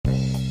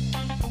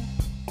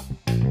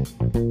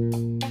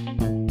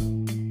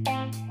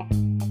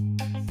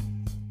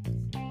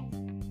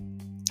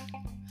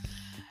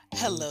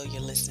Hello,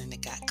 you're listening to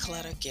Got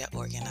Clutter, Get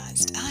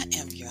Organized. I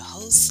am your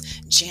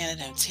host,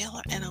 Janet M.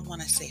 Taylor, and I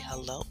want to say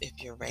hello if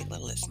you're a regular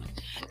listener,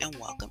 and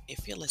welcome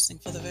if you're listening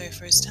for the very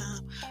first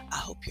time. I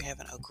hope you're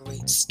having a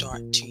great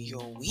start to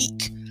your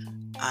week.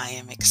 I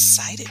am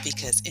excited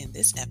because in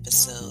this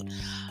episode,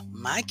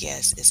 my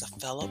guest is a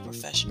fellow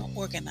professional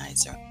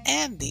organizer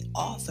and the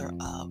author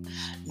of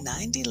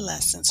 90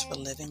 Lessons for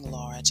Living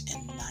Large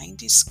in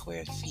 90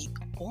 Square Feet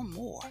or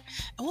More.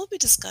 And we'll be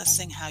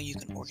discussing how you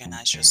can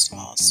organize your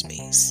small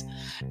space.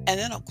 And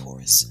then, of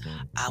course,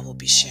 I will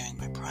be sharing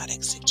my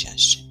product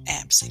suggestion,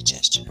 app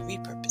suggestion,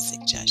 repurpose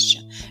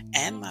suggestion,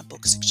 and my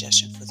book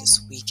suggestion for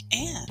this week.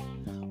 And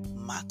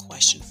my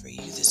question for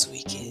you this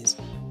week is,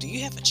 do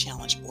you have a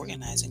challenge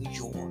organizing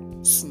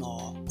your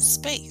small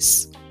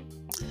space?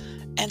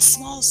 And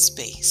small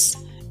space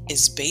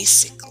is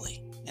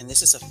basically, and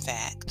this is a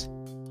fact,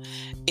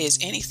 is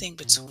anything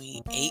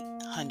between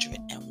 800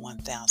 and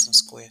 1,000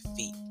 square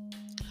feet.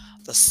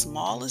 The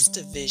smallest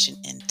division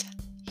in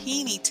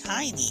teeny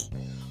tiny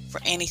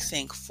for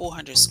anything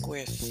 400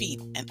 square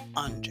feet and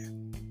under.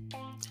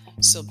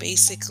 So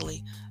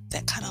basically,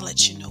 that kind of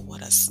lets you know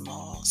what a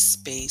small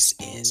space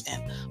is.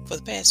 And for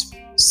the past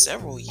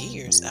several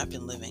years, I've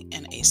been living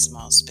in a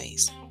small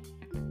space,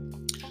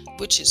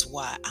 which is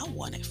why I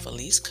wanted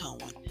Felice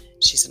Cohen.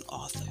 She's an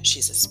author,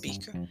 she's a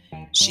speaker,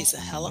 she's a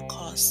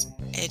Holocaust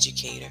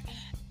educator,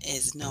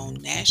 is known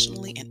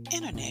nationally and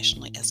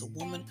internationally as a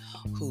woman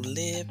who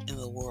lived in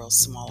the world's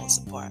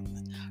smallest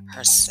apartment.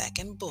 Her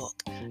second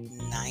book,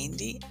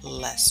 90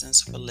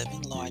 Lessons for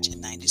Living Large in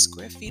 90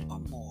 Square Feet or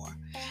More,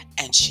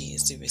 and she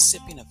is the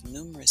recipient of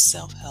numerous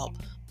self-help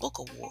book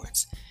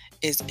awards,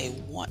 is a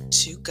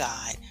want-to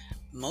guide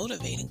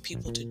motivating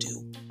people to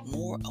do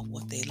more of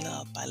what they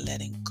love by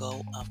letting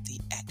go of the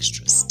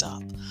extra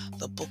stuff.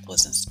 The book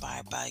was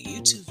inspired by a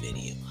YouTube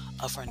video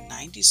of her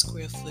 90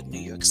 square foot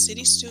New York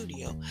City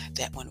studio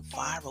that went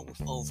viral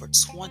with over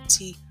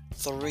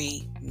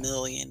 23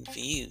 million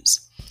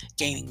views,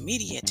 gaining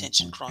media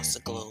attention across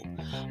the globe.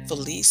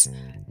 Felice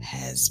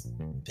has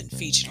been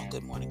featured on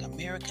Good Morning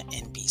America,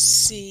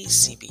 NBC,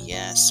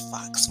 CBS,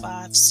 Fox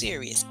 5,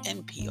 Sirius,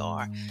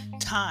 NPR,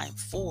 Time,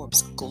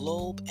 Forbes,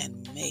 Globe,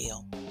 and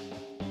Mail,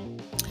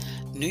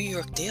 New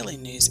York Daily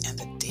News, and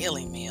the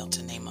Daily Mail,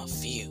 to name a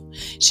few.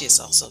 She is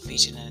also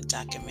featured in a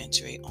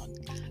documentary on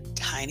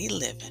Tiny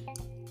Living,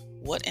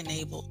 what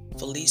enabled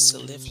Felice to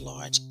live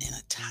large in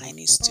a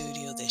tiny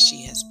studio that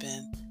she has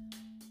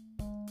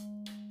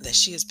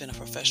been a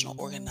professional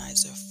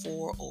organizer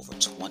for over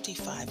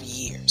 25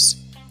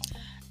 years.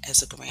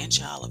 As a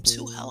grandchild of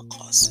two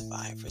Holocaust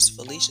survivors,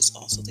 Felice is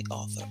also the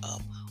author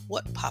of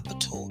What Papa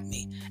Told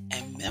Me,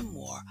 a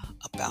memoir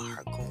about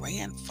her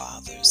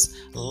grandfather's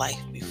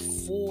life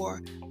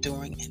before,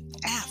 during, and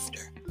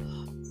after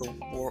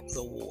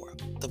the war.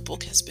 The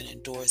book has been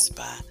endorsed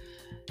by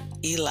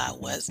Eli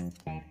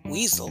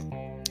Wiesel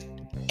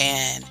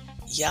and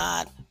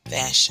Yad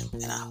Vashem,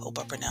 and I hope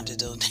I pronounced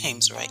those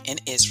names right, in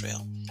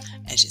Israel.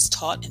 And she's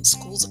taught in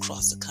schools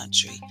across the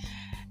country,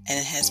 and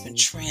it has been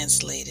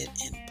translated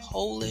in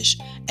Polish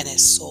and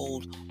has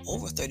sold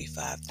over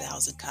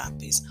 35,000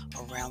 copies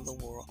around the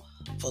world.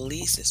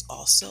 Felice is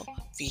also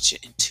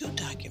featured in two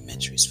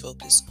documentaries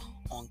focused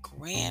on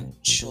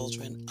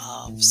grandchildren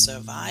of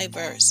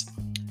survivors.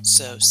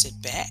 So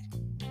sit back,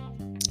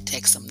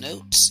 take some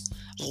notes,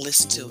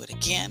 listen to it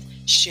again,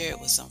 share it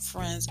with some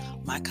friends.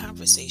 My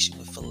conversation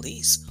with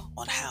Felice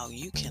on how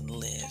you can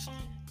live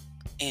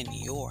in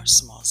your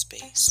small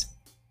space.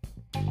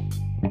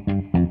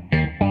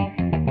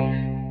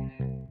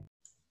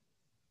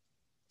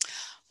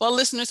 Well,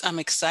 listeners, I'm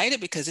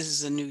excited because this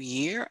is a new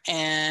year,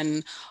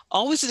 and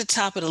always at the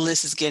top of the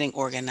list is getting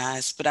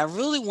organized. But I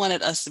really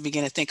wanted us to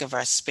begin to think of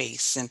our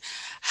space and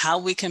how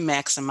we can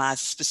maximize,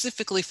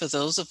 specifically for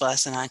those of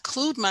us, and I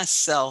include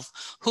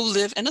myself, who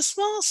live in a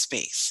small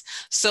space.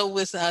 So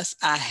with us,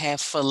 I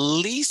have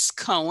Felice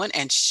Cohen,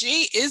 and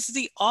she is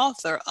the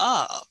author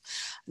of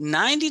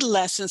 90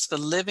 Lessons for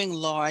Living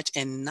Large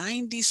in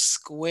 90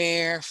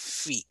 Square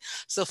Feet.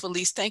 So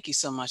Felice, thank you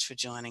so much for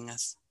joining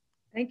us.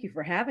 Thank you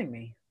for having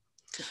me.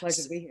 It's a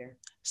pleasure to be here.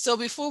 So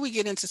before we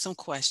get into some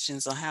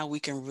questions on how we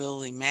can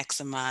really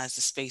maximize the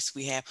space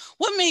we have,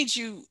 what made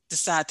you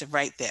decide to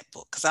write that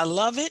book? Because I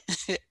love it.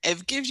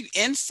 It gives you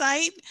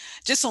insight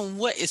just on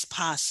what is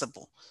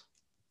possible.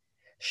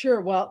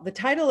 Sure. Well, the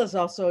title is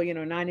also,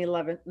 90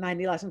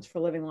 Lessons for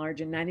Living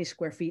Large in 90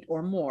 Square Feet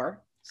or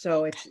More.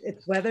 So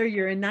it's whether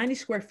you're in 90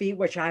 square feet,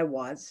 which I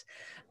was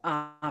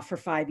for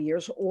 5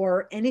 years,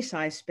 or any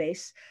size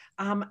space.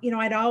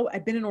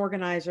 I'd been an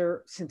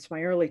organizer since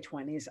my early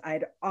 20s.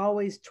 I'd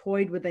always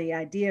toyed with the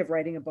idea of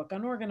writing a book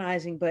on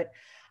organizing, but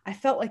I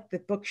felt like the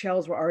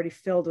bookshelves were already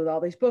filled with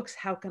all these books.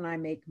 How can I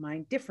make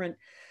mine different?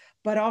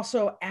 But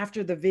also,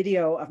 after the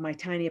video of my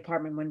tiny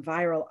apartment went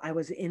viral, I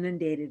was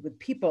inundated with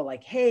people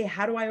like, hey,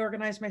 how do I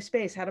organize my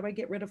space? How do I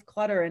get rid of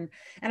clutter? And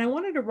I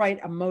wanted to write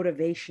a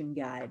motivation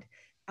guide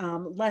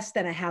less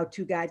than a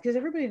how-to guide, because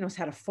everybody knows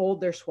how to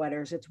fold their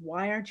sweaters. It's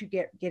why aren't you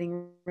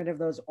getting rid of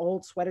those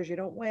old sweaters you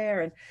don't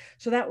wear? And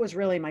so that was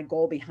really my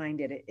goal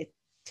behind it. It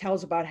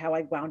tells about how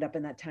I wound up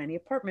in that tiny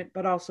apartment,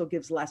 but also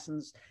gives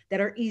lessons that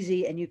are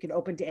easy and you can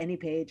open to any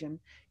page, and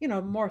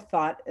more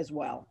thought as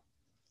well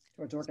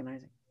towards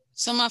organizing.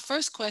 So my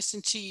first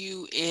question to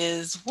you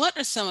is, what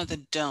are some of the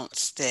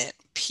don'ts that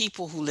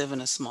people who live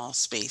in a small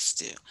space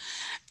do?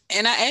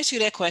 And I ask you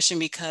that question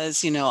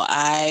because,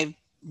 I'm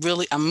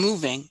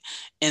moving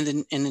in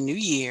the new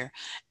year.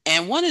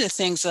 And one of the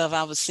things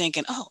I was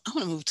thinking, oh, I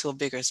want to move to a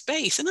bigger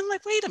space. And I'm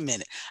like, wait a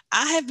minute.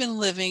 I have been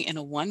living in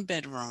a one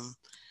bedroom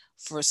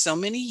for so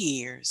many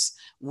years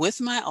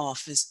with my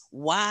office.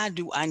 Why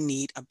do I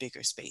need a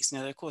bigger space?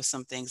 Now, of course,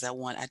 some things I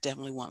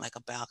definitely want like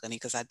a balcony,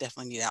 because I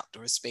definitely need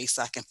outdoor space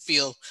so I can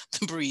feel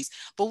the breeze.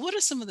 But what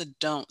are some of the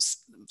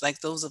don'ts, like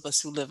those of us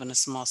who live in a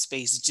small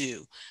space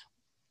do?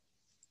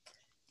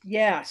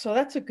 Yeah, so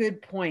that's a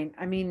good point.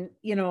 I mean,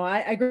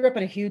 I grew up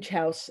in a huge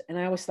house and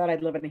I always thought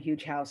I'd live in a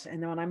huge house.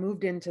 And then when I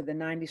moved into the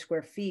 90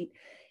 square feet,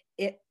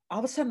 it all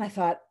of a sudden I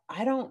thought,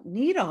 I don't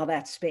need all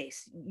that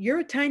space. You're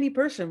a tiny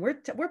person. We're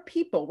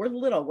people. We're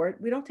little.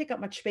 We don't take up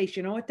much space.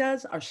 You know what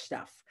does? Our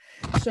stuff.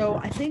 So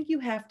I think you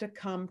have to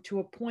come to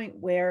a point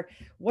where,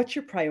 what's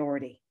your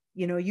priority?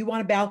 You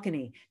want a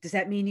balcony. Does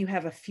that mean you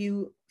have a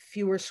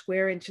fewer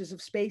square inches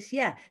of space?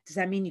 Yeah. Does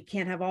that mean you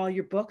can't have all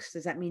your books?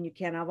 Does that mean you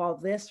can't have all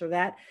this or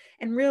that?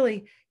 And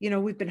really,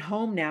 we've been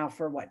home now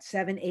for what,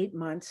 7, 8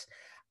 months.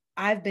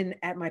 I've been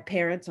at my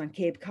parents' on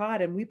Cape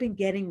Cod, and we've been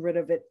getting rid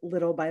of it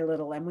little by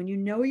little. And when you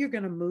know you're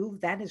going to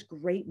move, that is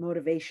great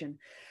motivation.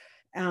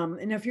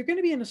 And if you're going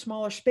to be in a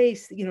smaller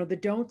space, the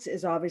don'ts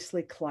is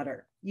obviously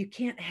clutter. You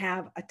can't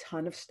have a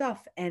ton of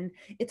stuff. And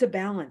it's a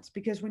balance,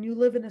 because when you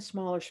live in a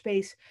smaller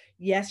space,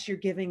 yes, you're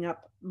giving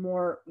up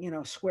more,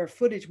 square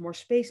footage, more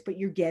space, but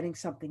you're getting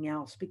something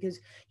else, because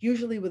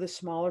usually with a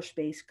smaller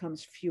space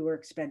comes fewer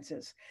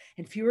expenses,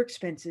 and fewer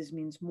expenses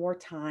means more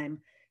time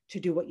to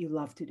do what you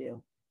love to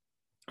do.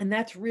 And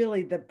that's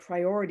really the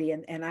priority.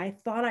 And I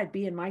thought I'd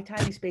be in my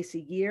tiny space a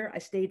year. I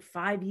stayed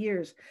 5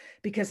 years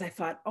because I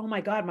thought, oh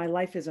my God, my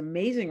life is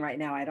amazing right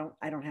now. I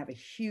don't have a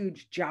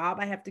huge job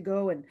I have to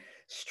go and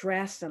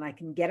stress, and I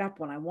can get up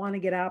when I want to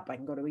get up. I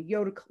can go to a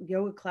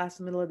yoga class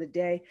in the middle of the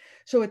day.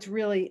 So it's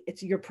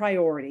your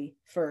priority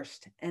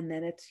first. And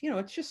then it's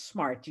just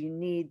smart. Do you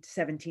need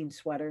 17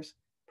 sweaters?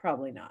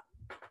 Probably not.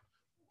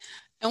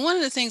 And one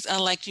of the things I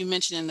liked you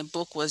mentioned in the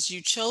book was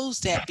you chose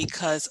that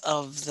because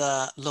of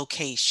the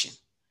location.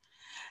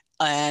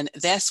 And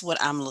that's what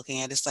I'm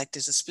looking at. It's like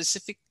there's a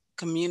specific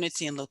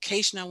community and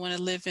location I want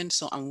to live in.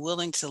 So I'm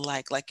willing to,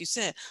 like you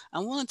said,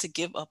 I'm willing to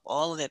give up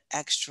all of that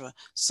extra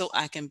so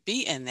I can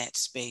be in that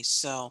space.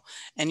 So,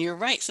 and you're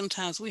right.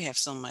 Sometimes we have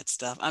so much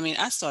stuff. I mean,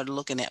 I started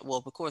looking at,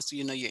 well, of course,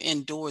 you're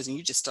indoors and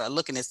you just start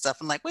looking at stuff.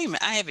 I'm like, wait a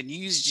minute, I haven't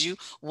used you.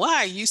 Why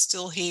are you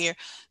still here?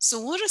 So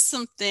what are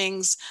some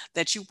things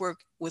that you work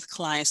with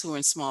clients who are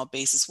in small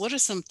bases? What are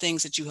some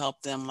things that you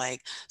help them,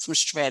 like some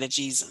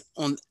strategies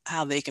on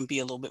how they can be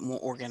a little bit more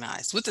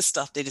organized with the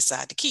stuff they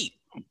decide to keep?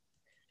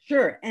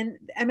 Sure. And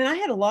I mean, I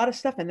had a lot of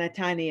stuff in that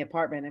tiny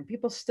apartment, and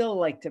people still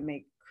like to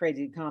make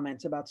crazy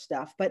comments about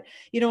stuff. But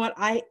you know what?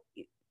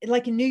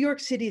 Like in New York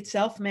City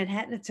itself,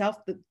 Manhattan itself,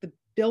 the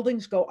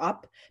buildings go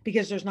up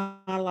because there's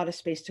not a lot of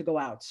space to go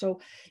out. So,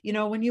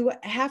 when you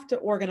have to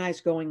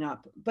organize going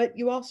up, but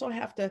you also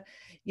have to,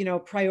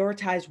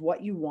 prioritize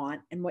what you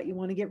want and what you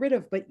want to get rid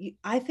of. But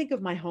I think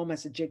of my home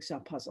as a jigsaw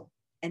puzzle,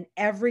 and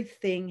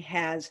everything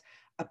has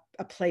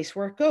a place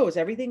where it goes.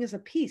 Everything is a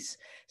piece.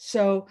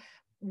 So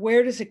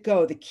where does it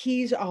go? The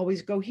keys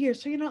always go here.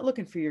 So you're not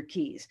looking for your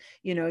keys.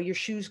 Your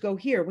shoes go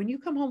here. When you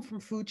come home from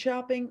food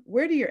shopping,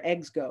 where do your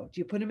eggs go? Do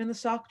you put them in the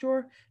sock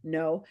drawer?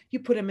 No, you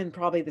put them in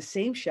probably the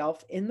same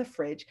shelf in the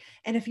fridge.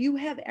 And if you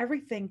have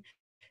everything,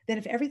 then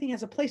if everything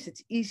has a place,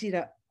 it's easy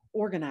to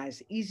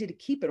organize, easy to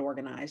keep it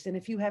organized. And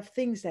if you have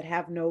things that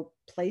have no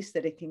place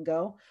that it can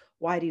go,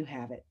 why do you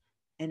have it?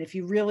 And if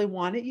you really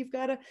want it, you've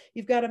got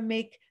to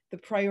make the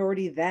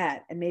priority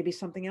that, and maybe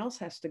something else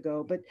has to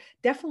go. But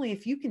definitely,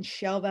 if you can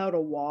shelve out a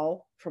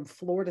wall from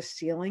floor to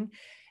ceiling,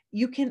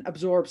 you can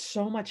absorb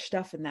so much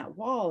stuff in that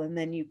wall. And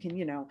then you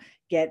can,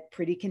 get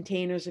pretty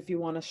containers if you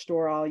want to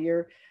store all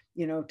your,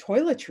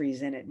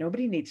 toiletries in it.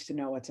 Nobody needs to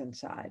know what's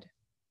inside.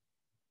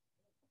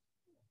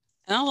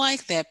 And I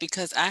like that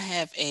because I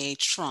have a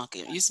trunk.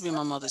 It used to be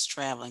my mother's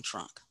traveling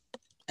trunk,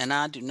 and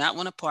I do not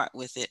want to part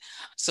with it.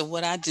 So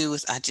what I do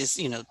is I just,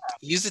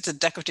 use it as a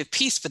decorative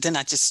piece, but then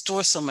I just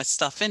store so much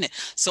stuff in it.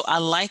 So I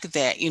like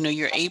that,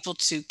 you're able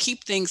to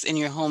keep things in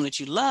your home that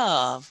you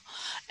love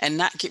and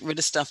not get rid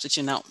of stuff that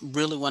you don't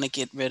really want to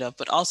get rid of.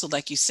 But also,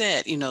 like you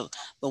said, the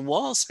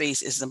wall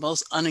space is the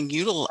most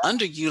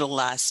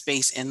underutilized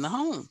space in the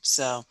home.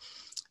 So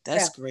Yeah.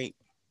 that's great.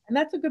 And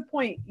that's a good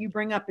point you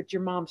bring up. It's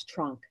your mom's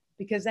trunk,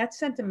 because that's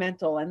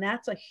sentimental, and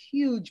that's a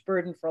huge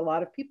burden for a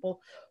lot of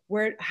people.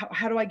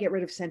 How do I get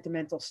rid of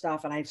sentimental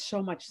stuff? And I have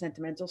so much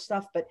sentimental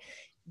stuff, but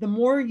the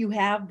more you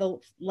have, the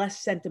less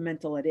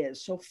sentimental it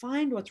is. So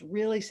find what's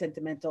really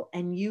sentimental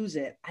and use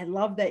it. I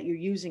love that you're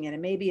using it.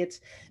 And maybe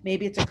it's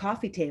a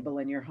coffee table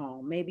in your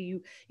home.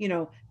 Maybe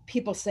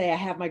people say I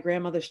have my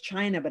grandmother's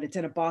china, but it's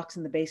in a box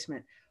in the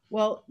basement.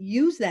 Well,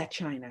 use that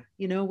china.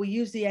 We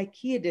use the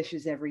IKEA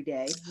dishes every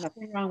day.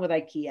 Nothing wrong with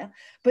IKEA,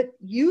 but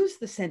use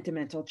the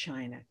sentimental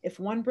china. If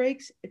one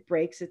breaks, it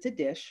breaks. It's a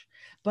dish,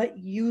 but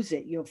use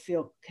it. You'll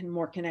feel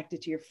more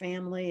connected to your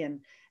family,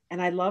 and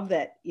I love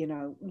that, you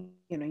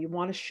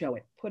want to show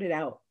it, put it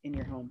out in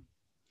your home.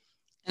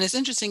 And it's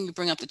interesting you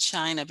bring up the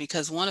china,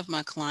 because one of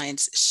my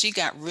clients, she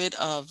got rid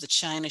of the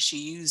china she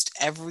used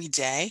every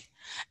day,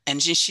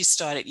 and she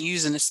started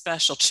using a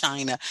special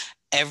china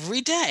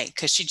every day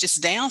because she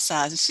just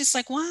downsized. And she's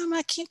like, why am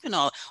I keeping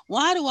all?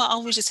 Why do I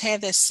always just have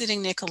that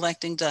sitting there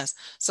collecting dust?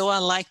 So I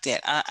like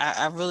that.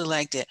 I really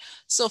liked it.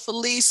 So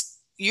Felice,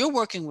 you're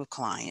working with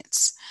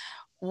clients.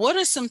 What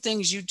are some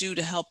things you do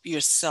to help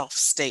yourself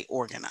stay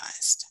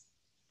organized?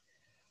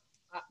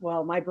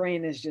 Well, my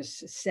brain is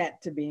just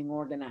set to being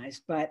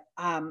organized, but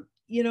I'm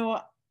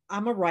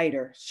a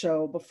writer.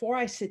 So before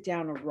I sit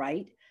down to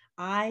write,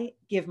 I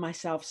give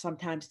myself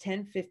sometimes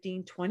 10,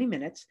 15, 20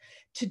 minutes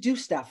to do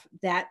stuff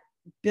that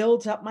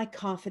builds up my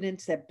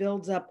confidence, that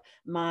builds up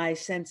my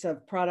sense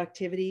of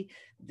productivity.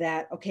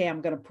 That, okay,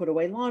 I'm going to put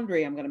away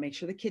laundry. I'm going to make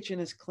sure the kitchen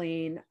is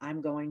clean.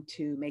 I'm going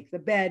to make the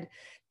bed.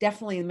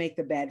 Definitely make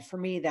the bed. For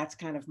me, that's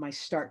kind of my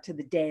start to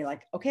the day.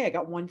 Like, okay, I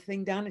got one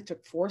thing done. It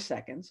took 4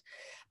 seconds.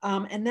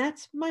 And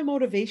that's my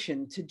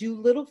motivation, to do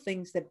little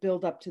things that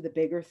build up to the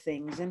bigger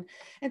things. And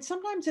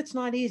sometimes it's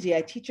not easy.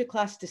 I teach a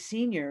class to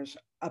seniors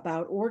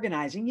about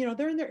organizing.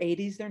 They're in their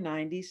 80s, their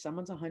 90s,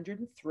 someone's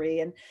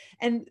 103,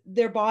 and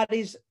their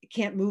bodies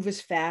can't move as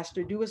fast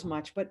or do as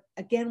much. But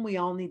again, we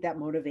all need that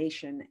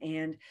motivation.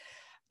 And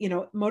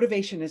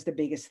motivation is the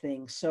biggest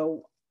thing.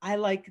 So I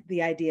like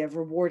the idea of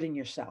rewarding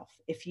yourself.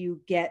 If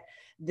you get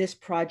this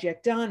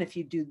project done, if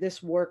you do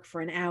this work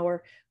for an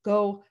hour,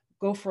 go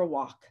for a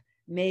walk,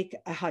 make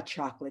a hot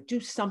chocolate, do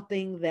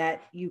something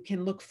that you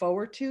can look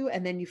forward to,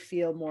 and then you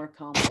feel more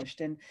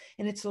accomplished. And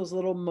it's those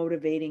little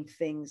motivating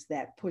things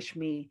that push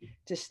me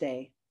to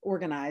stay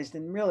organized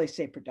and really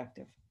stay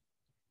productive.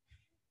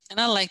 And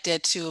I like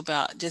that too,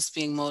 about just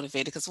being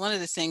motivated, because one of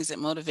the things that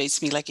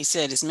motivates me, like you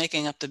said, is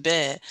making up the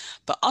bed.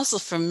 But also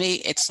for me,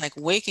 it's like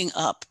waking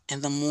up in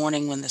the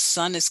morning when the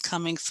sun is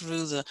coming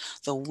through the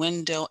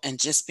window, and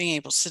just being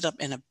able to sit up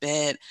in a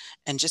bed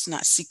and just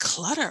not see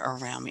clutter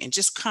around me, and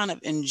just kind of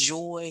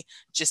enjoy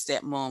just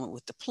that moment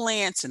with the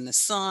plants and the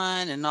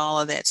sun and all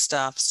of that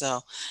stuff.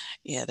 So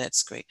yeah,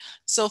 that's great.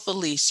 So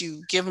Felice,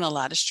 you've given a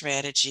lot of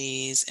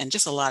strategies and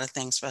just a lot of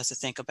things for us to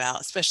think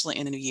about, especially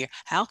in the new year.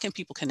 How can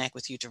people connect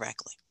with you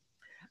directly?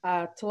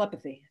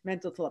 Telepathy,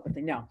 mental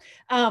telepathy. No,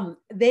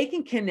 they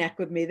can connect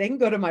with me. They can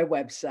go to my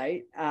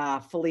website,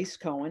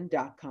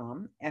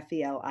 FeliceCohen.com,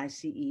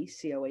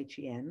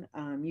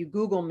 FeliceCohen. You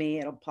Google me,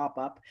 it'll pop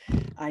up.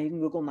 You can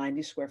Google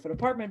 90 square foot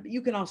apartment, but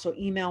you can also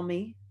email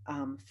me,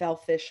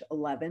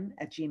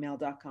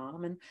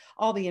 fellfish11@gmail.com. And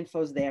all the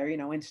info's there,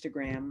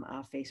 Instagram,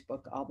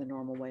 Facebook, all the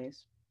normal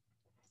ways.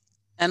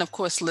 And of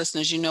course,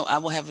 listeners, I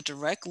will have a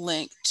direct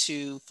link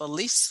to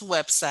Felice's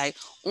website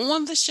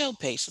on the show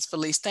page. So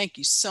Felice, thank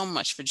you so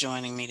much for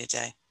joining me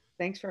today.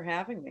 Thanks for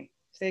having me.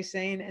 Stay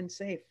sane and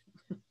safe.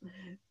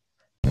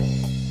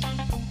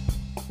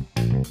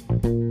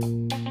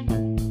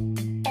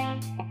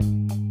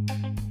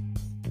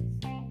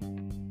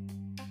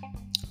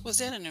 Was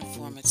that an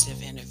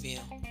informative interview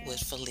with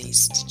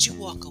Felice? Did you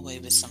walk away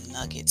with some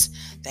nuggets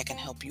that can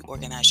help you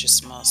organize your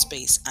small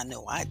space? I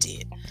know I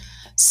did.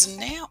 So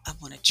now I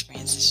want to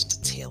transition to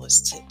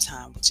Taylor's tip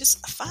time, with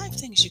just 5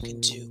 things you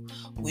can do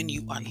when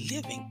you are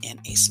living in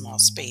a small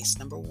space.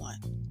 Number 1,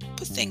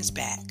 put things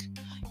back.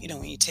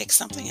 When you take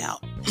something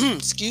out,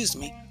 excuse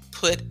me,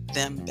 put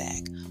them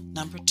back.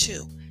 Number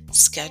 2,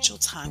 schedule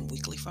time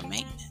weekly for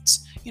maintenance.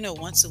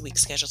 Once a week,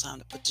 schedule time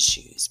to put the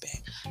shoes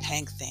back,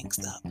 hang things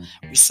up,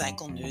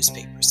 recycle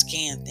newspapers,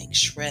 scan things,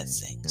 shred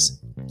things.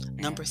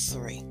 Number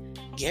 3,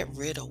 get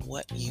rid of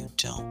what you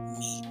don't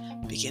need.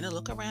 Begin to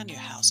look around your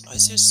house. Or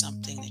is there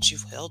something that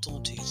you've held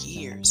on to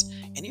years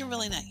and you're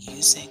really not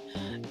using,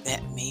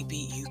 that maybe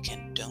you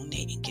can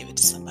donate and give it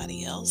to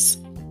somebody else?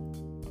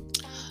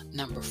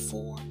 Number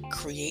 4,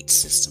 create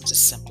systems to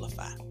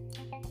simplify.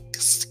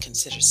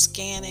 Consider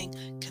scanning,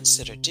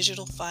 consider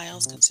digital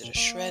files, consider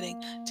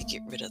shredding to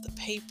get rid of the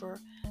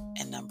paper.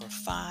 And number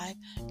 5,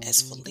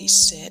 as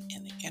Felice said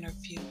in the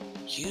interview,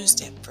 use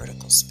that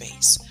vertical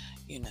space,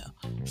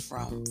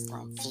 from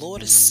floor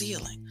to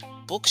ceiling,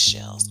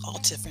 bookshelves, all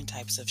different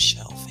types of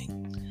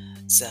shelving.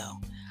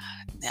 So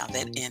now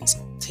that ends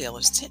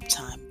Taylor's tip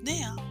time.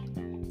 Now,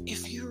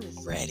 if you're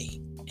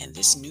ready in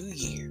this new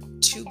year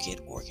to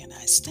get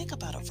organized, think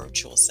about a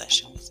virtual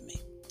session with me.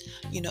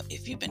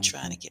 If you've been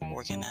trying to get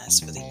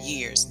organized for the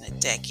years and the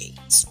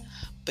decades,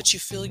 but you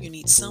feel you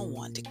need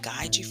someone to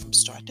guide you from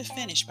start to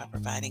finish by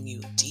providing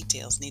you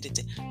details needed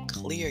to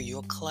clear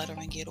your clutter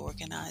and get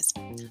organized,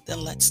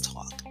 then let's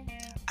talk.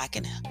 I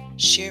can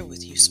share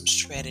with you some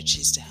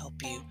strategies to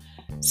help you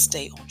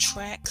stay on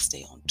track,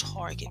 stay on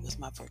target with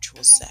my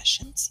virtual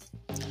sessions.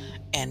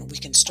 And we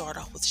can start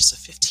off with just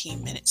a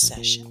 15-minute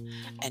session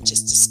and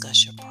just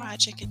discuss your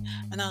project,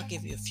 and I'll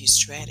give you a few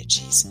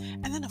strategies.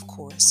 And then, of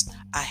course,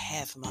 I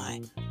have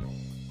my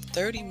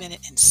 30-minute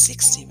and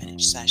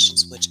 60-minute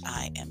sessions, which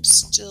I am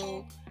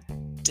still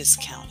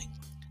discounting.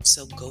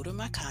 So go to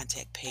my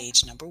contact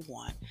page, number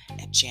one,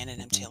 at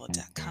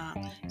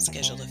janetmtaylor.com,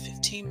 schedule a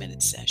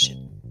 15-minute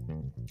session,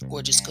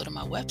 or just go to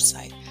my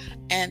website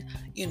and,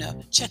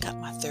 check out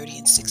my 30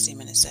 and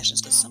 60-minute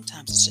sessions, because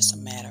sometimes it's just a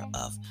matter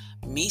of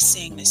me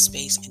seeing the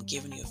space and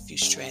giving you a few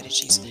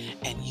strategies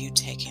and you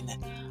taking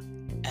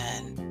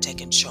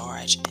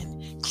charge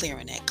and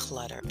clearing that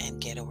clutter and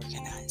get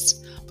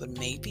organized. But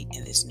maybe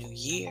in this new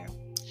year,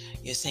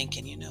 you're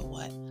thinking, you know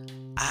what?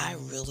 I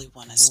really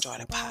want to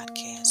start a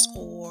podcast,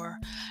 or,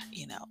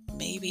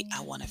 maybe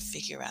I want to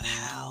figure out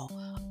how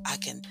I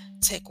can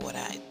take what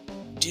I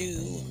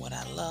do and what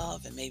I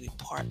love and maybe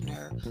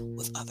partner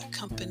with other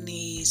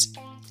companies.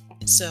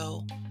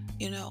 So,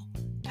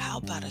 how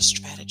about a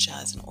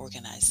strategize and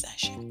organize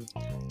session?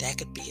 That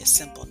could be a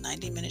simple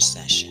 90-minute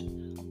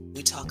session.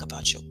 We talk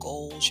about your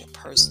goals, your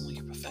personal,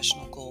 your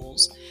professional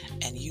goals,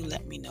 and you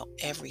let me know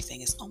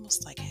everything. It's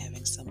almost like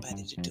having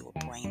somebody to do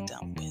a brain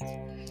dump with.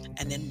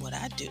 And then what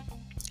I do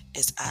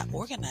is I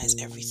organize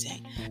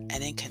everything and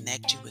then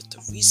connect you with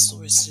the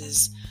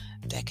resources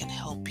that can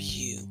help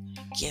you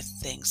get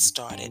things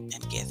started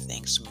and get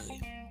things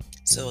moving.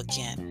 So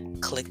again,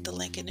 click the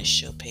link in the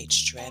show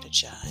page,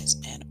 strategize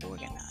and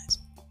organize.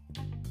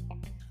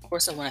 Of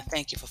course, I want to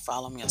thank you for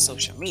following me on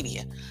social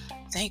media.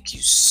 Thank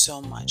you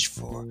so much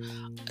for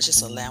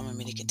just allowing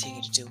me to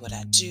continue to do what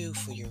I do,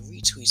 for your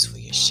retweets, for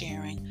your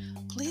sharing.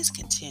 Please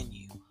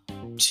continue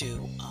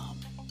to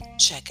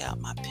check out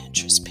my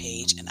Pinterest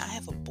page, and I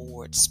have a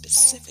board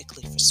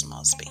specifically for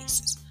small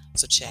spaces,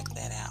 so check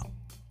that out.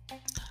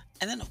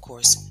 And then, of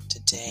course,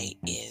 today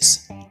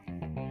is,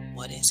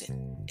 what is it?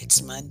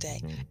 It's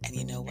Monday, and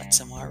you know what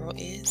tomorrow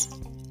is?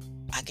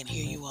 I can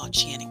hear you all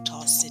chanting,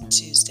 Toss It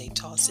Tuesday,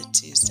 Toss It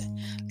Tuesday.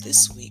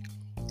 This week,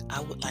 I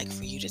would like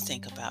for you to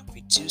think about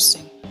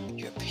reducing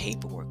your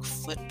paperwork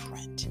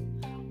footprint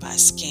by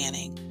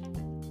scanning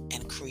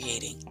and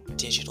creating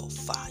digital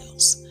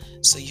files,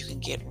 so you can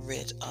get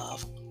rid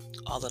of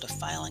all of the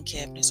filing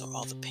cabinets or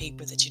all the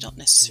paper that you don't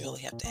necessarily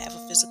have to have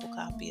a physical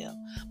copy of,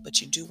 but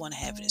you do want to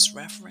have it as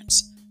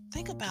reference.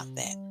 Think about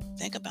that.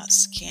 Think about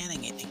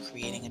scanning it and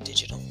creating a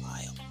digital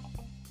file.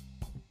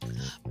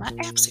 My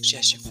app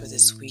suggestion for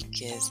this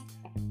week is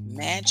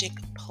Magic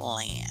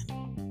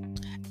Plan,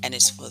 and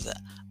it's for the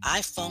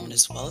iPhone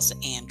as well as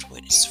the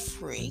Android. It's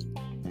free,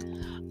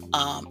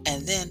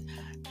 and then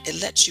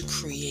it lets you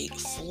create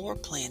floor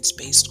plans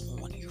based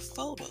on your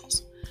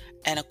photos.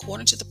 And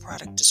according to the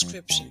product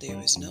description,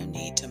 there is no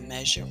need to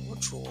measure or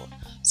draw,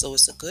 so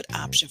it's a good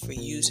option for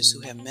users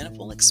who have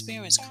minimal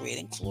experience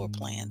creating floor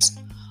plans.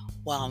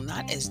 While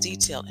not as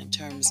detailed in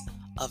terms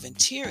of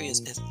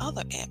interiors as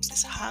other apps,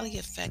 it's highly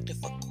effective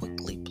for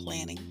quickly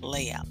planning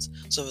layouts.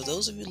 So for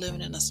those of you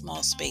living in a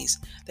small space,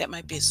 that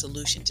might be a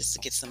solution just to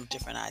get some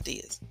different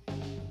ideas.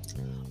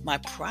 My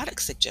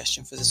product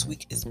suggestion for this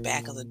week is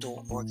back of the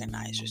door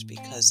organizers,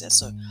 because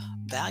that's a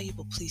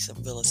valuable piece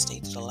of real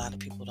estate that a lot of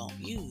people don't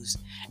use,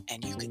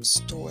 and you can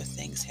store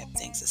things, have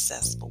things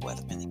accessible,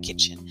 whether in the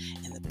kitchen,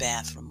 in the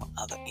bathroom, or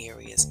other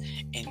areas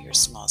in your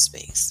small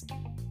space.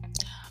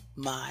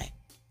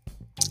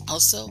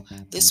 Also,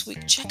 this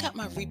week, check out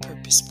my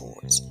repurpose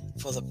boards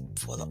for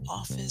the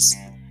office,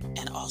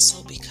 and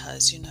also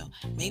because,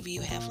 maybe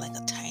you have like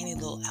a tiny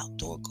little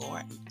outdoor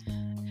garden.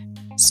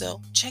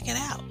 So check it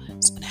out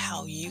and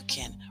how you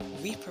can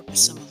repurpose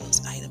some of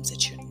those items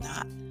that you're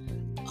not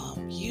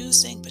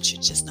using, but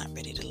you're just not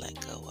ready to let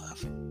go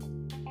of.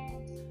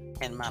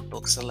 And my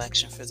book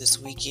selection for this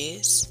week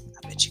is,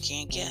 I bet you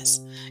can't guess,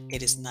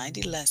 it is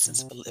 90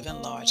 Lessons for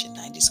Living Large in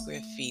 90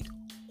 Square Feet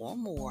or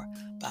More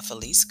by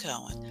Felice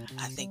Cohen.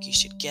 I think you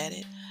should get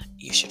it,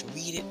 you should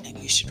read it, and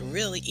you should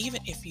really, even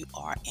if you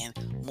are in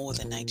more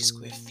than 90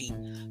 square feet,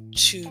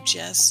 to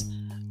just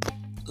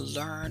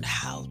learn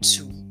how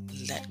to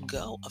let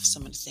go of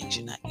some of the things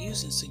you're not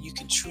using so you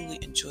can truly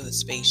enjoy the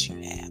space you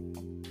have.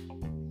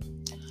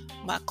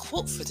 My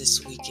quote for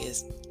this week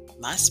is,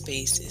 "My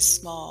space is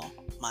small,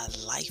 my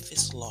life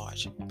is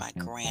large," by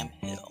Graham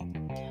Hill.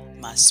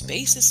 My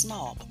space is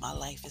small, but my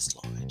life is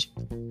large.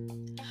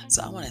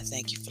 So I want to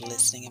thank you for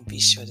listening, and be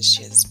sure to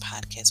share this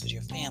podcast with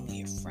your family,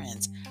 your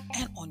friends,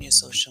 and on your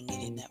social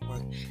media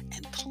network.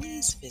 And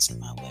please visit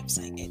my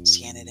website at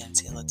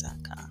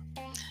janetmtaylor.com.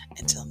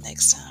 Until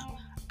next time,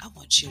 I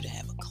want you to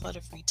have a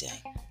clutter-free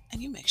day,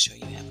 and you make sure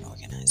you have an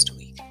organized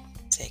week.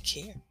 Take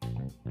care.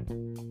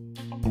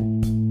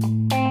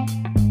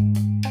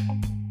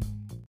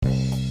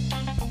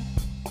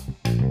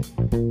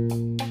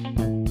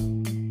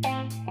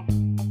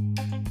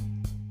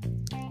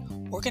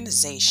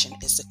 Organization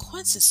is the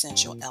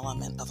quintessential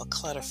element of a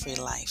clutter-free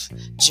life.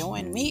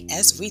 Join me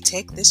as we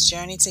take this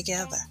journey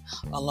together.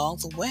 Along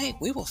the way,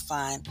 we will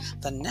find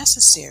the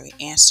necessary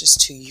answers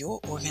to your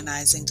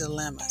organizing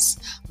dilemmas.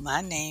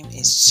 My name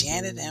is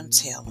Janet M.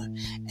 Taylor,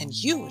 and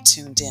you are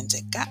tuned in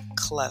to Got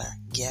Clutter,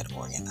 Get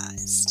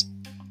Organized.